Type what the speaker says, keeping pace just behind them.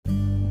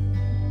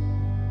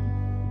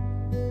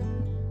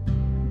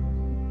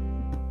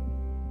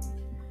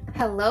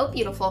Hello,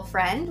 beautiful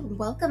friend.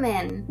 Welcome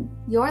in.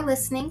 You're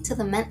listening to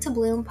the Meant to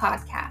Bloom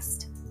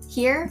podcast.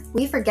 Here,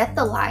 we forget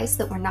the lies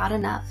that we're not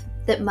enough,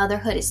 that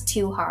motherhood is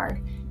too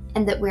hard,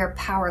 and that we're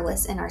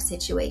powerless in our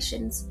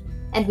situations.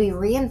 And we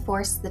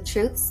reinforce the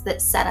truths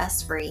that set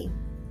us free.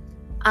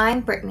 I'm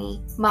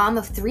Brittany, mom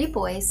of 3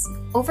 boys,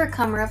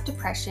 overcomer of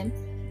depression,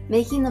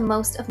 making the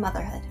most of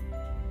motherhood.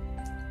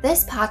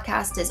 This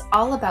podcast is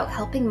all about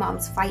helping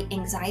moms fight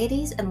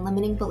anxieties and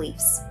limiting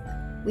beliefs.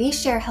 We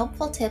share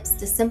helpful tips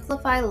to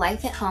simplify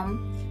life at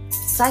home,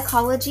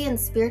 psychology and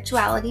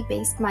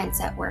spirituality-based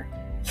mindset work,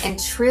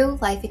 and true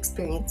life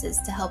experiences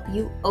to help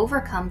you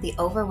overcome the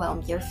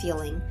overwhelm you're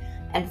feeling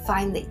and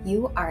find that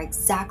you are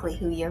exactly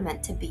who you're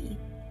meant to be.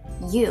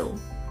 You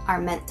are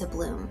meant to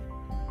bloom.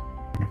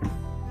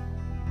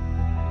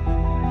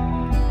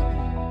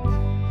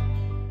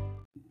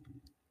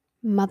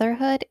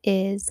 Motherhood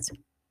is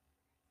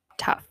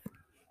tough.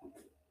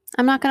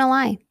 I'm not going to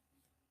lie.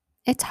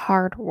 It's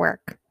hard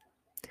work.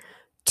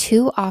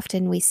 Too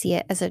often we see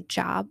it as a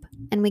job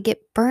and we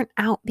get burnt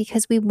out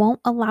because we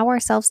won't allow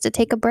ourselves to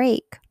take a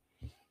break.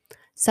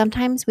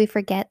 Sometimes we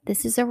forget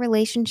this is a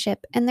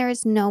relationship and there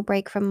is no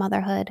break from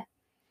motherhood.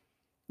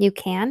 You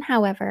can,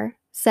 however,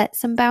 set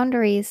some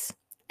boundaries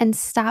and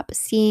stop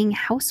seeing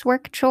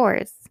housework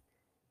chores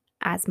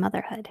as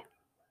motherhood.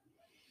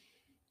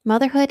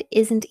 Motherhood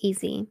isn't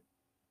easy,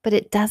 but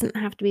it doesn't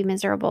have to be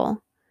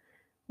miserable.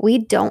 We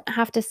don't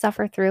have to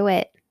suffer through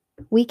it.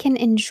 We can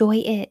enjoy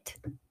it.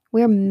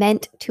 We're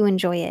meant to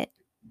enjoy it.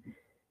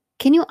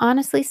 Can you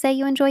honestly say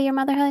you enjoy your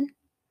motherhood?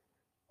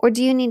 Or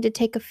do you need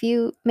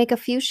to make a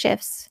few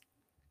shifts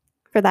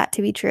for that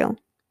to be true?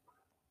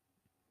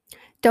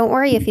 Don't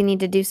worry if you need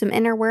to do some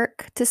inner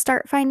work to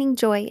start finding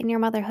joy in your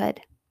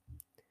motherhood.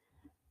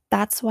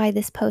 That's why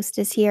this post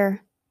is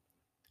here.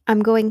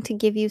 I'm going to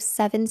give you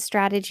 7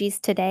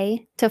 strategies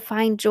today to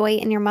find joy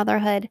in your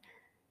motherhood,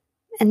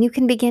 and you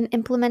can begin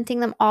implementing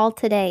them all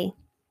today.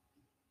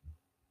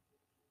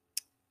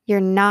 You're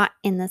not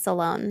in this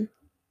alone.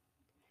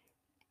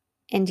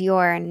 And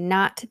you're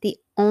not the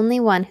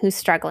only one who's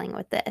struggling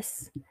with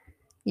this.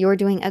 You're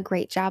doing a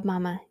great job,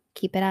 Mama.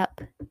 Keep it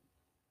up.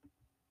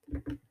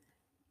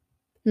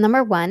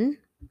 Number 1,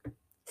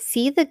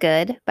 see the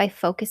good by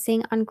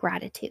focusing on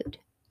gratitude.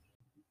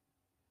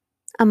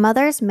 A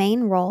mother's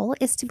main role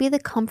is to be the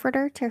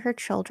comforter to her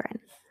children.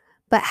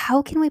 But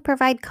how can we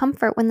provide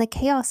comfort when the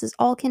chaos is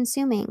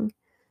all-consuming?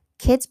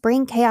 Kids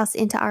bring chaos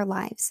into our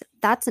lives.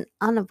 That's an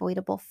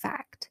unavoidable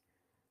fact.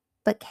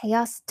 But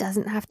chaos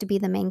doesn't have to be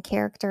the main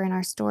character in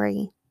our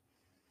story.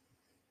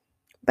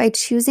 By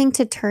choosing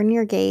to turn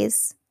your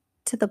gaze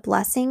to the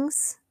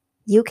blessings,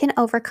 you can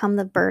overcome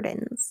the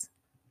burdens.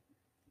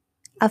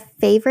 A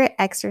favorite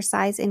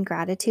exercise in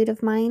gratitude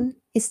of mine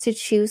is to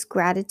choose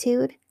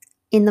gratitude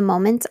in the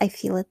moments I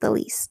feel it the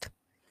least.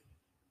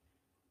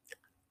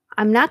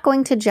 I'm not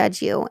going to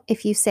judge you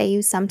if you say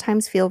you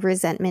sometimes feel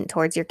resentment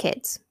towards your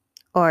kids,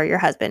 or your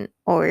husband,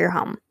 or your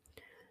home.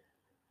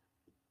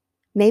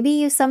 Maybe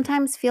you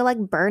sometimes feel like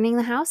burning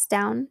the house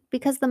down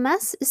because the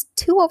mess is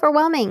too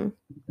overwhelming.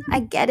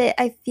 I get it.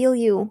 I feel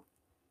you.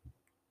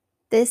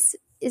 This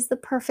is the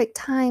perfect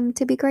time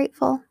to be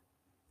grateful.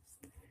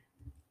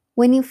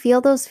 When you feel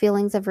those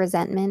feelings of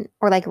resentment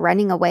or like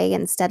running away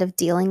instead of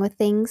dealing with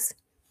things,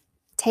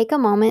 take a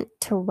moment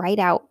to write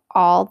out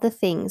all the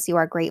things you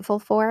are grateful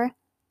for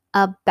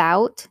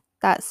about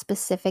that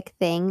specific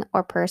thing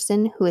or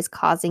person who is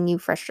causing you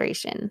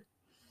frustration.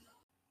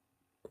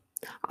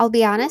 I'll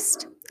be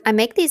honest, I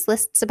make these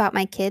lists about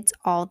my kids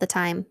all the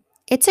time.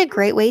 It's a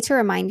great way to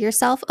remind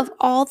yourself of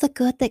all the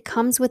good that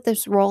comes with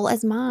this role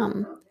as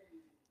mom.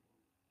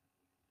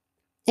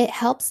 It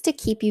helps to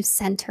keep you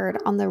centered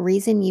on the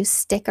reason you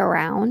stick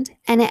around,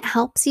 and it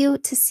helps you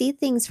to see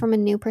things from a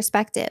new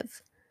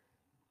perspective.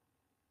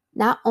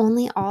 Not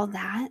only all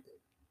that,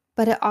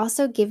 but it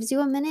also gives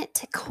you a minute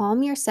to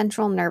calm your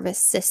central nervous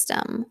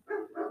system,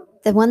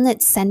 the one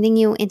that's sending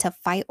you into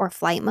fight or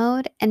flight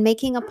mode and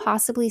making a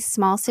possibly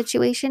small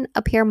situation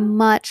appear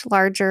much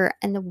larger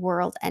and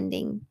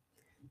world-ending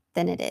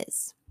than it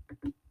is.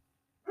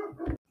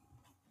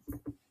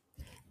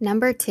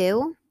 Number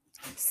 2,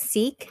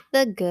 seek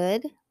the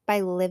good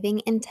by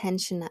living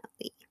intentionally.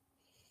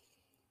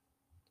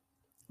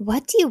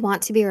 What do you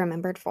want to be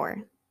remembered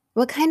for?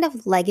 What kind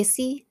of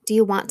legacy do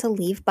you want to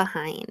leave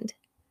behind?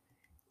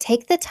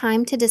 Take the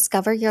time to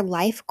discover your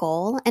life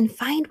goal and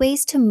find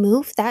ways to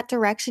move that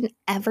direction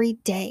every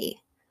day.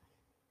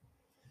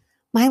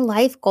 My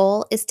life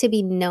goal is to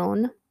be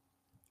known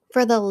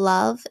for the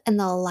love and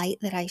the light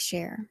that I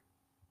share.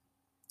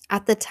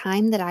 At the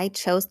time that I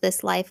chose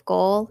this life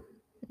goal,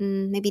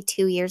 maybe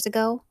 2 years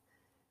ago,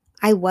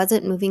 I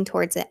wasn't moving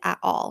towards it at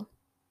all.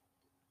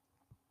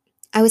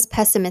 I was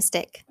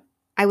pessimistic.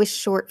 I was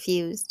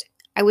short-fused.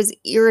 I was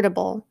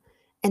irritable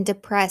and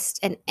depressed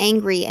and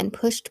angry and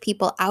pushed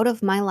people out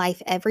of my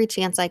life every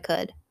chance I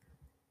could.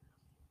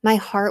 My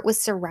heart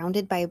was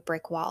surrounded by a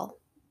brick wall.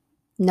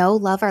 No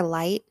love or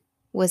light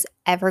was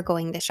ever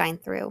going to shine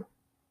through.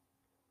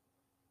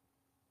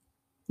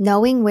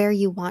 Knowing where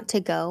you want to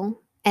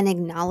go and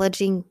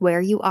acknowledging where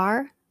you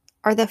are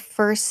are the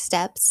first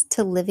steps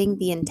to living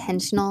the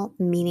intentional,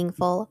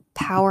 meaningful,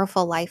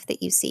 powerful life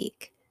that you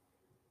seek.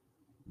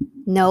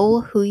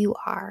 Know who you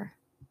are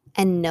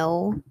and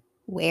know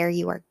where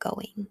you are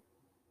going.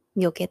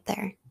 You'll get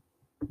there.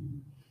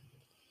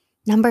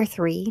 Number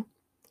 3,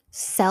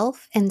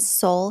 self and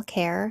soul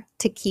care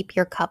to keep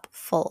your cup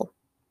full.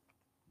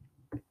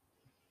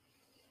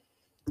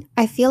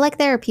 I feel like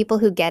there are people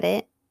who get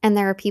it, and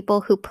there are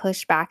people who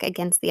push back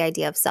against the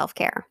idea of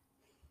self-care.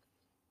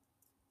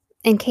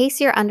 In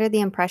case you're under the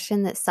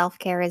impression that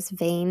self-care is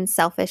vain,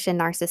 selfish, and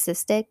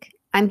narcissistic,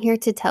 I'm here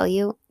to tell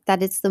you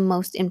that it's the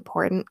most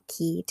important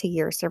key to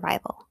your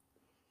survival.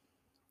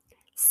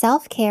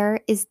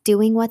 Self-care is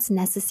doing what's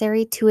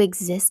necessary to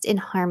exist in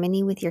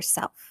harmony with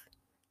yourself.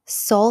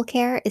 Soul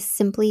care is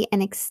simply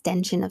an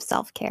extension of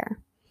self-care.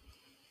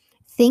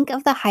 Think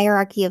of the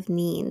hierarchy of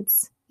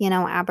needs.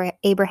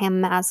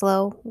 Abraham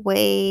Maslow,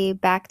 way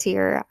back to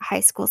your high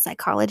school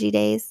psychology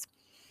days.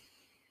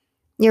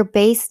 Your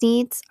base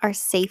needs are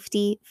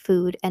safety,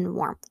 food, and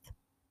warmth.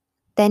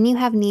 Then you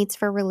have needs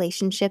for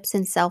relationships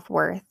and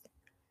self-worth.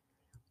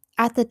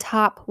 At the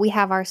top, we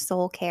have our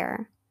soul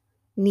care,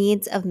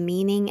 needs of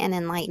meaning and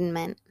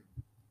enlightenment.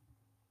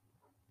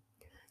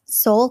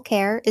 Soul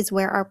care is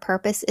where our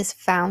purpose is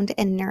found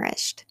and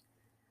nourished.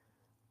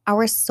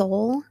 Our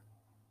soul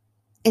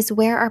is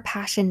where our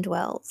passion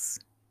dwells.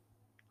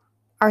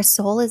 Our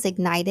soul is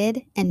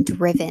ignited and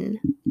driven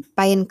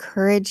by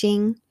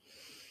encouraging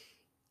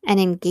and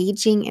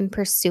engaging in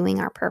pursuing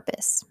our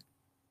purpose.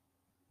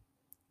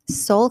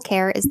 Soul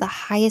care is the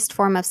highest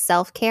form of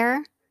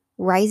self-care,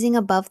 rising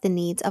above the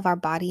needs of our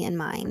body and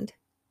mind.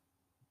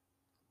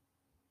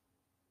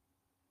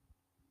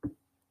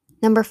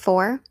 Number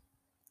 4,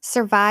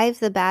 survive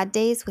the bad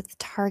days with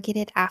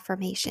targeted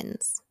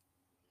affirmations.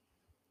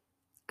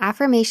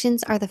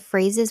 Affirmations are the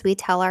phrases we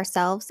tell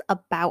ourselves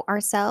about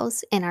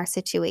ourselves in our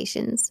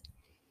situations.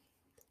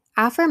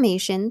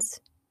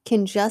 Affirmations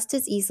can just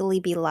as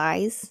easily be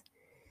lies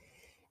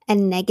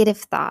and negative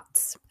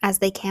thoughts as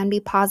they can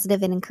be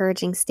positive and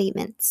encouraging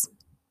statements.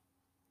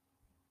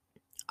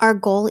 Our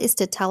goal is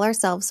to tell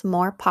ourselves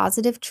more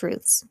positive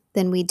truths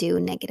than we do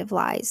negative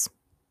lies.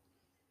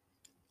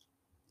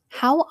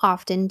 How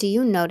often do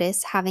you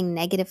notice having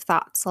negative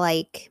thoughts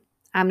like,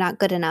 I'm not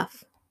good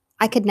enough,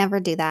 I could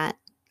never do that,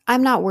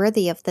 I'm not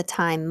worthy of the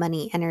time,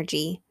 money,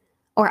 energy,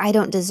 or I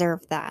don't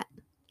deserve that?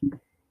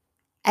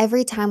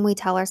 Every time we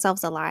tell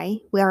ourselves a lie,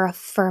 we are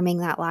affirming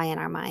that lie in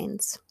our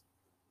minds.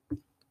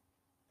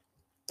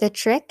 The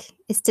trick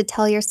is to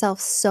tell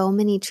yourself so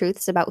many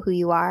truths about who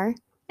you are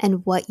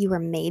and what you were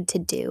made to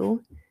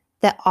do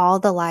that all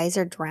the lies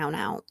are drowned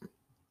out.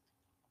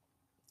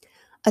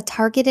 A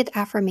targeted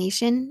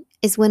affirmation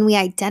is when we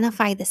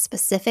identify the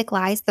specific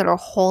lies that are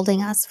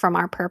holding us from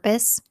our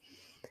purpose,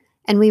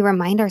 and we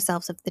remind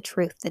ourselves of the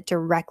truth that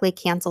directly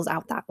cancels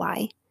out that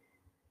lie.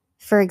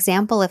 For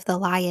example, if the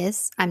lie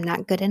is, I'm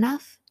not good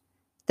enough,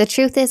 the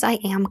truth is, I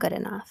am good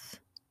enough.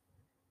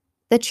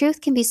 The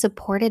truth can be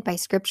supported by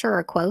scripture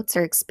or quotes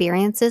or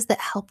experiences that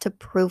help to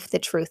prove the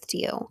truth to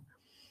you.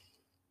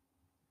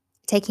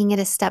 Taking it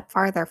a step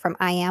farther from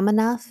I am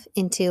enough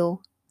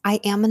into I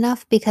am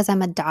enough because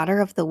I'm a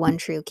daughter of the one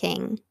true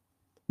King.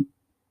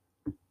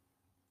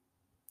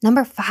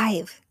 Number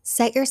 5,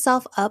 set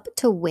yourself up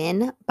to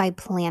win by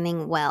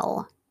planning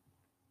well.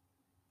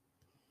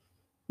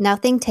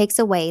 Nothing takes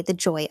away the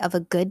joy of a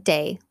good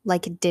day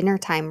like dinner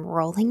time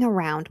rolling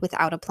around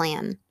without a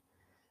plan.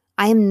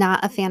 I am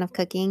not a fan of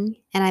cooking,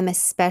 and I'm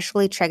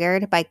especially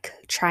triggered by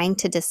trying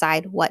to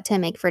decide what to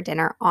make for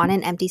dinner on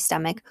an empty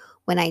stomach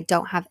when I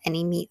don't have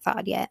any meat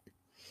thawed yet.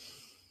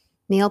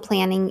 Meal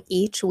planning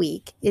each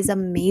week is a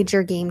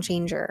major game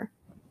changer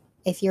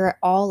if you're at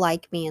all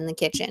like me in the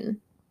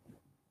kitchen.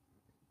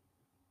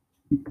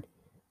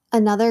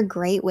 Another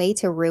great way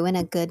to ruin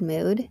a good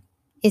mood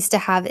is to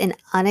have an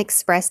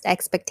unexpressed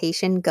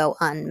expectation go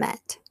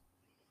unmet.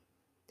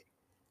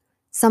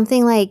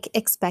 Something like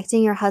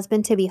expecting your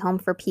husband to be home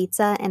for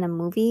pizza and a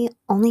movie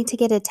only to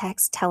get a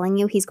text telling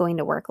you he's going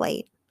to work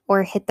late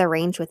or hit the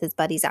range with his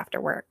buddies after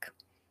work.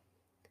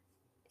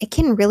 It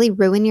can really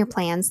ruin your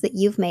plans that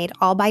you've made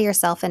all by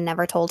yourself and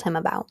never told him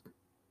about.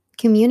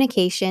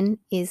 Communication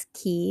is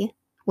key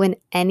when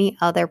any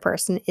other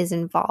person is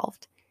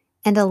involved,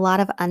 and a lot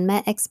of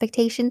unmet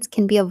expectations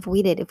can be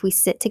avoided if we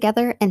sit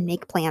together and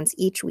make plans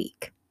each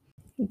week.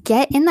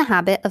 Get in the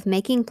habit of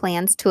making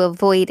plans to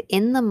avoid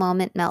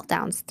in-the-moment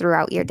meltdowns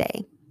throughout your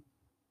day.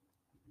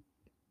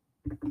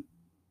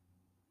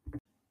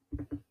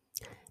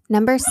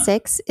 Number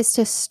 6 is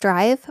to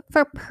strive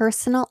for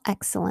personal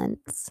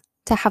excellence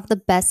to have the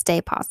best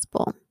day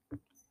possible.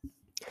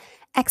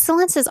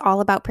 Excellence is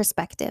all about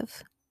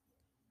perspective.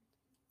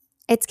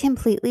 It's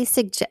completely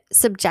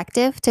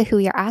subjective to who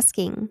you're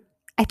asking.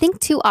 I think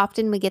too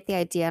often we get the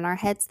idea in our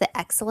heads that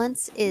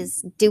excellence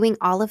is doing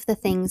all of the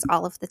things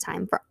all of the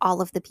time for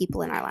all of the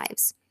people in our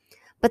lives.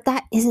 But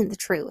that isn't the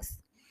truth.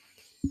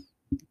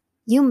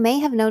 You may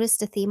have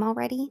noticed a theme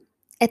already.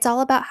 It's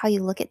all about how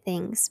you look at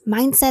things.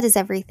 Mindset is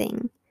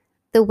everything.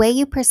 The way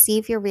you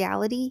perceive your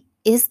reality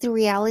is the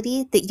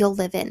reality that you'll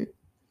live in.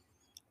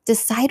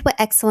 Decide what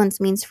excellence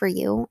means for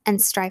you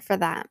and strive for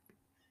that.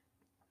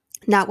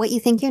 Not what you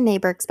think your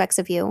neighbor expects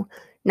of you,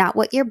 not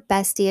what your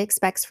bestie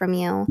expects from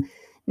you,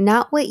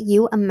 not what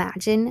you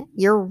imagine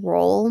your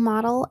role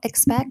model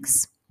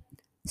expects.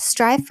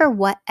 Strive for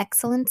what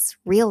excellence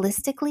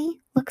realistically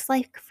looks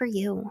like for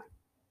you.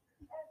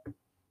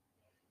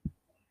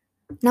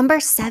 Number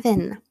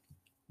 7,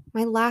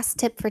 my last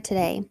tip for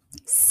today: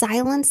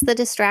 silence the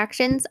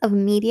distractions of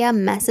media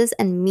messes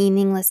and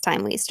meaningless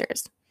time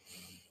wasters.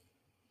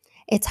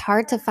 It's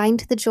hard to find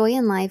the joy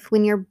in life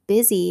when you're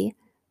busy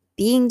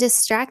being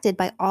distracted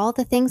by all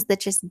the things that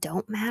just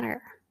don't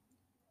matter.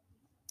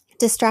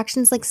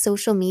 Distractions like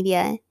social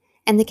media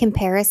and the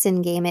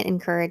comparison game it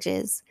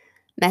encourages,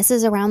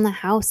 messes around the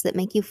house that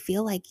make you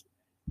feel like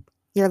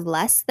you're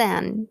less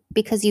than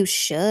because you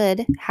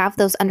should have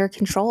those under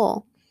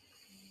control.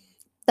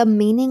 The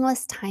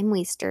meaningless time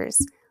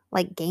wasters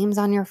like games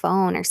on your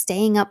phone or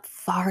staying up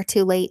far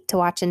too late to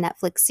watch a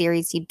Netflix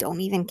series you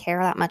don't even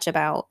care that much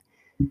about.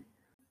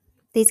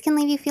 These can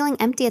leave you feeling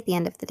empty at the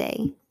end of the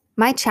day.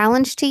 My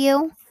challenge to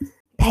you: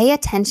 pay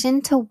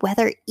attention to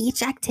whether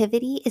each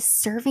activity is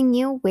serving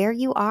you where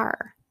you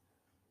are.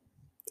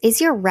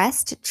 Is your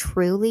rest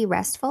truly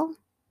restful?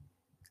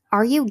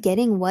 Are you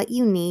getting what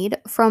you need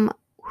from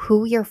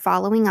who you're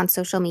following on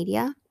social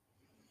media?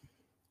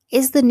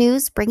 Is the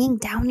news bringing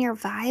down your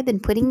vibe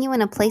and putting you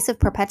in a place of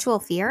perpetual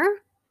fear?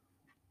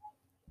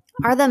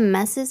 Are the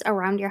messes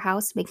around your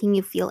house making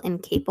you feel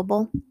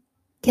incapable?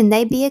 Can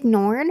they be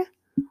ignored?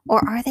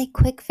 Or are they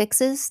quick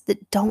fixes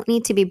that don't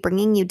need to be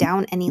bringing you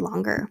down any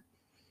longer?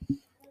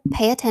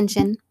 Pay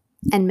attention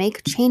and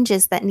make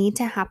changes that need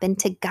to happen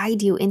to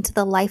guide you into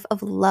the life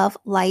of love,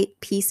 light,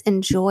 peace,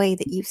 and joy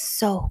that you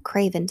so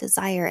crave and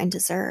desire and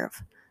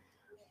deserve.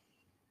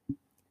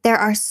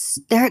 There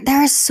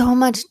is so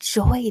much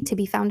joy to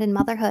be found in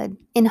motherhood,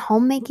 in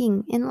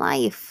homemaking, in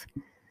life.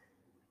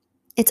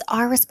 It's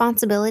our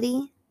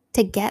responsibility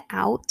to get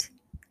out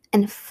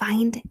and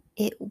find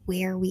it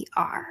where we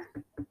are.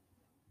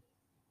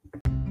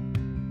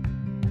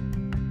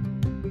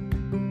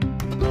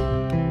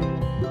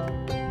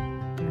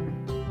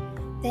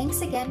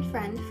 Thanks again,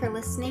 friend, for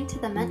listening to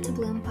the Meant to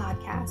Bloom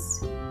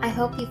podcast. I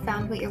hope you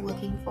found what you're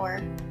looking for.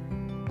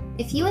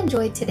 If you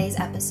enjoyed today's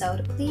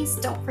episode, please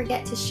don't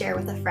forget to share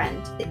with a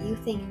friend that you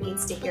think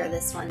needs to hear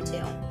this one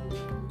too.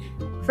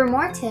 For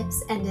more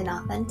tips and an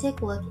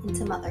authentic look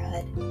into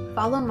motherhood,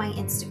 follow my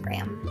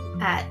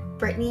Instagram at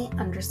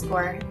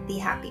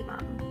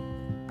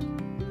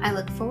Brittany_thehappymom. I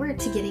look forward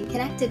to getting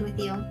connected with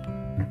you.